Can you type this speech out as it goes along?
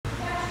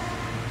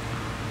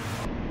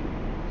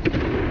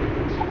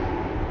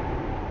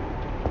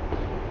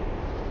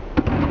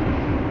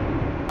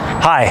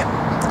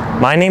Hi,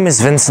 my name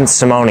is Vincent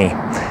Simoni.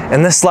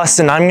 In this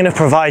lesson, I'm going to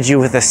provide you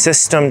with a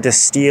system to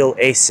steal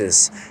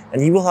aces,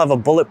 and you will have a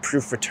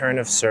bulletproof return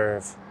of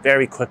serve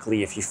very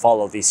quickly if you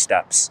follow these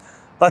steps.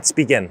 Let's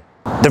begin.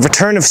 The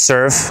return of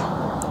serve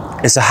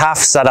is a half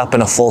setup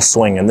and a full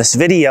swing. In this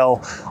video,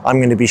 I'm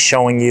going to be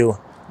showing you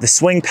the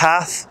swing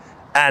path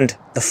and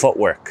the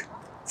footwork.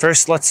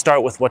 First, let's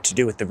start with what to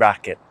do with the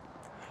racket.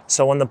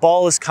 So when the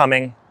ball is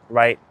coming,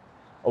 right,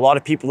 a lot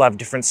of people have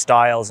different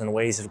styles and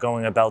ways of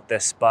going about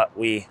this, but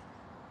we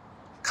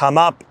come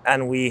up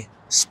and we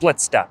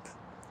split step,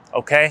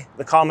 okay?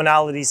 The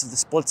commonalities of the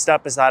split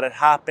step is that it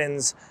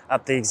happens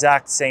at the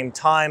exact same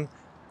time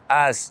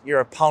as your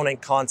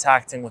opponent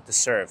contacting with the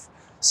serve.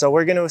 So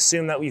we're going to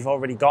assume that we've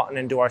already gotten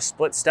into our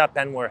split step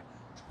and we're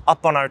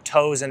up on our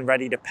toes and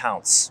ready to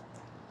pounce.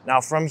 Now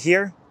from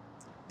here,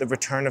 the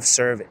return of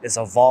serve is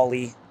a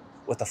volley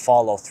with a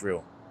follow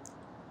through.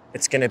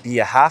 It's going to be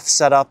a half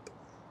setup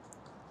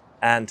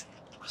and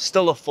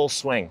still a full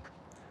swing.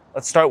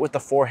 Let's start with the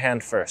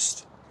forehand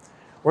first.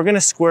 We're going to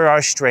square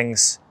our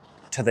strings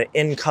to the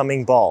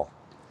incoming ball.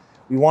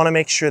 We want to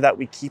make sure that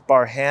we keep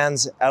our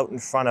hands out in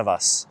front of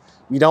us.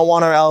 We don't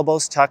want our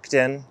elbows tucked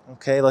in,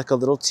 okay, like a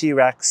little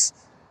T-Rex.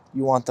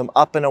 You want them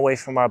up and away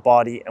from our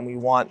body, and we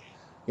want,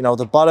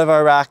 the butt of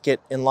our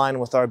racket in line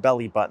with our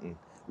belly button.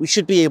 We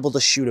should be able to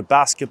shoot a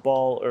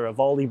basketball or a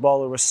volleyball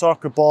or a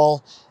soccer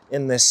ball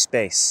in this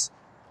space.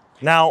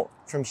 Now,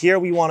 from here,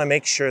 we want to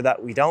make sure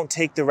that we don't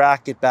take the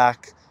racket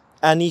back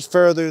any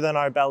further than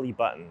our belly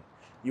button.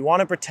 You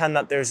want to pretend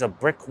that there's a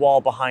brick wall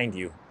behind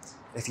you.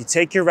 If you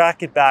take your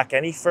racket back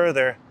any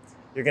further,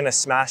 you're going to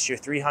smash your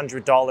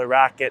 $300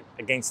 racket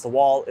against the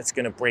wall. It's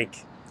going to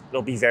break.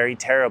 It'll be very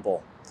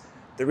terrible.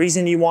 The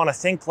reason you want to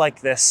think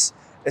like this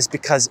is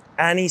because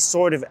any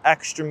sort of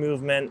extra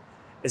movement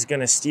is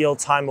going to steal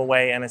time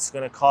away, and it's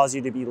going to cause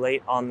you to be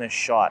late on this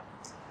shot.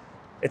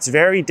 It's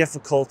very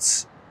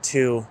difficult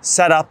to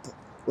set up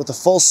with a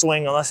full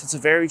swing unless it's a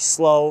very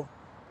slow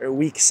or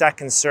weak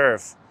second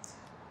serve,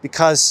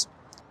 because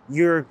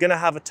you're gonna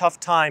have a tough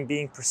time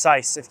being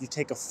precise if you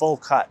take a full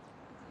cut.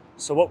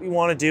 So what we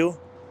want to do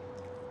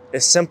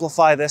is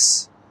simplify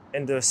this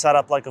into a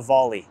setup like a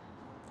volley.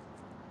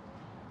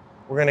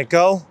 We're gonna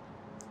go,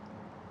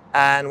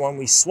 and when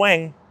we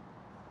swing,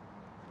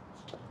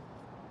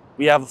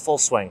 we have a full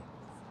swing.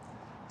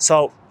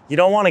 So you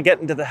don't want to get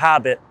into the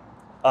habit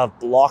of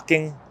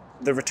blocking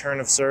the return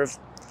of serve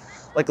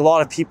like a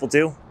lot of people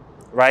do,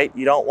 right?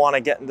 You don't want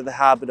to get into the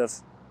habit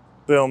of,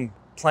 boom,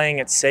 playing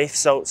it safe.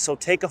 So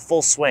take a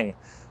full swing,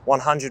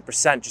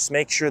 100%. Just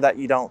make sure that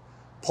you don't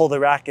pull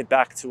the racket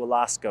back to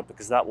Alaska,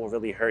 because that will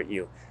really hurt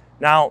you.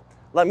 Now,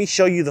 let me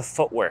show you the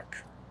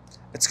footwork.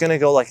 It's going to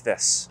go like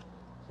this.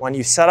 When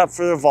you set up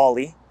for the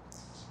volley,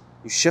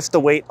 you shift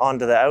the weight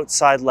onto the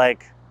outside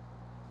leg,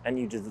 and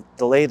you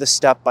delay the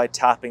step by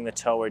tapping the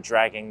toe or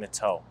dragging the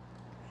toe.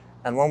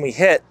 And when we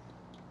hit,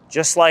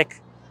 just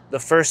like the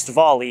first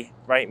volley,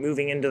 right,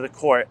 moving into the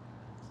court,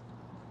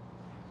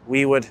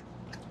 we would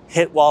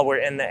hit while we're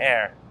in the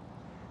air.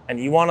 And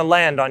you want to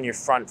land on your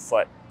front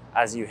foot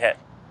as you hit.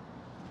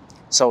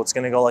 So it's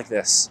going to go like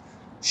this.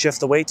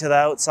 Shift the weight to the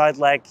outside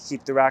leg,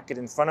 keep the racket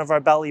in front of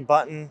our belly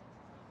button,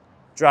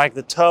 drag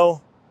the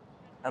toe,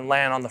 and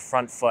land on the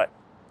front foot.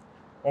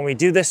 When we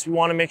do this, we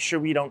want to make sure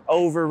we don't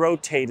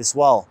over-rotate as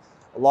well.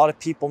 A lot of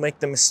people make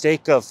the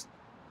mistake of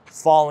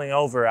falling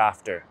over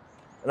after.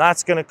 And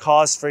that's going to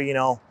cause for,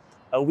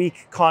 a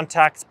weak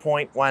contact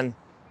point when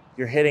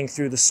you're hitting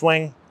through the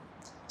swing.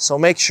 So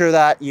make sure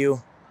that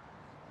you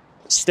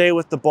stay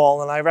with the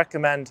ball, and I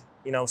recommend,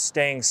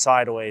 staying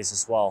sideways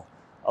as well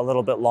a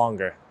little bit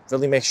longer.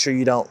 Really make sure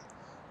you don't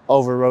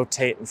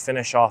over-rotate and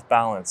finish off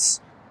balance.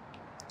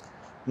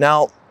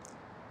 Now,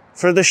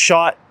 for the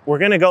shot, we're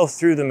going to go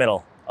through the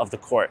middle of the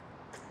court,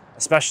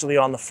 especially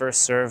on the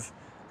first serve,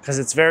 because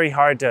it's very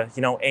hard to,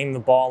 aim the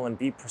ball and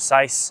be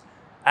precise.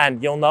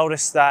 And you'll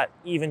notice that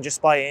even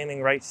just by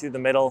aiming right through the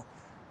middle,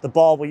 the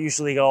ball will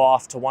usually go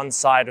off to one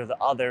side or the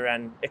other,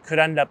 and it could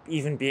end up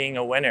even being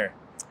a winner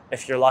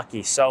if you're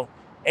lucky. So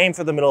aim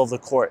for the middle of the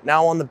court.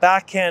 Now on the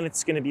backhand,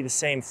 it's going to be the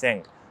same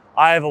thing.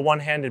 I have a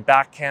one-handed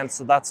backhand,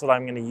 so that's what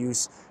I'm going to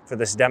use for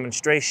this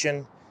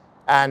demonstration.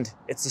 And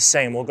it's the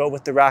same. We'll go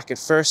with the racket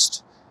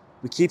first.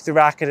 We keep the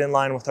racket in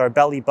line with our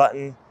belly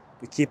button.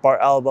 We keep our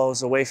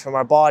elbows away from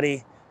our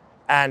body,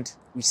 and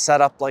we set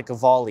up like a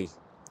volley.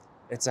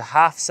 It's a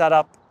half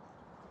setup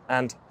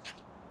and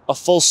a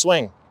full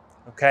swing,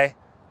 okay?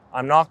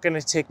 I'm not going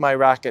to take my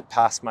racket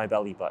past my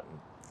belly button.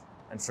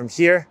 And from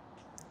here,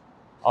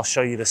 I'll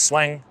show you the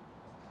swing.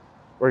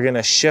 We're going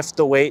to shift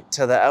the weight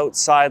to the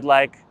outside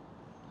leg,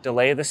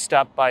 delay the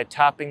step by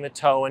tapping the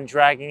toe and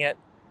dragging it.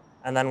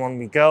 And then when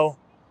we go,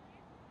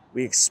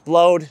 we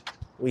explode,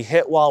 we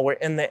hit while we're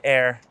in the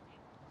air,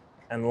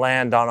 and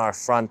land on our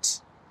front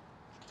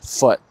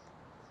foot.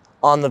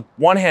 On the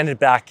one-handed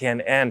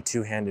backhand and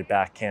two-handed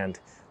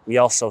backhand, we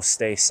also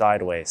stay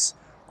sideways.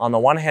 On the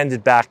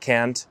one-handed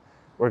backhand,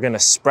 we're going to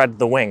spread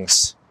the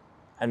wings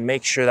and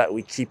make sure that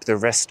we keep the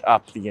wrist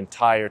up the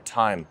entire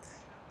time.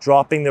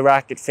 Dropping the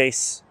racket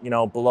face,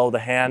 below the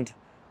hand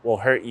will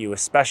hurt you,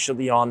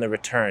 especially on the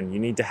return. You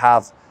need to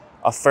have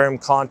a firm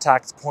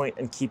contact point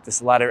and keep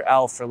this letter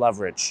L for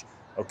leverage,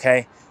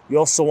 okay? You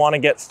also want to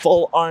get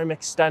full arm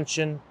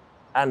extension,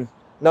 and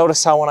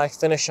notice how when I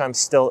finish, I'm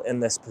still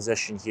in this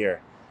position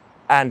here.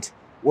 And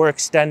we're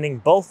extending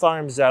both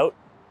arms out,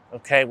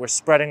 okay? We're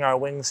spreading our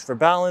wings for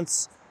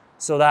balance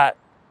so that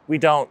we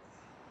don't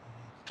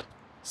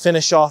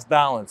finish off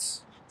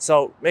balance.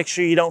 So make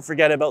sure you don't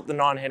forget about the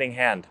non-hitting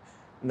hand.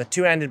 In the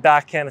two-handed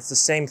backhand, it's the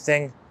same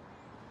thing.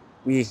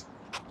 We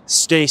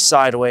stay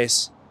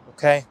sideways,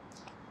 okay?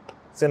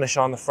 Finish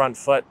on the front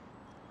foot.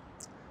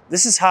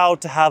 This is how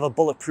to have a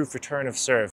bulletproof return of serve.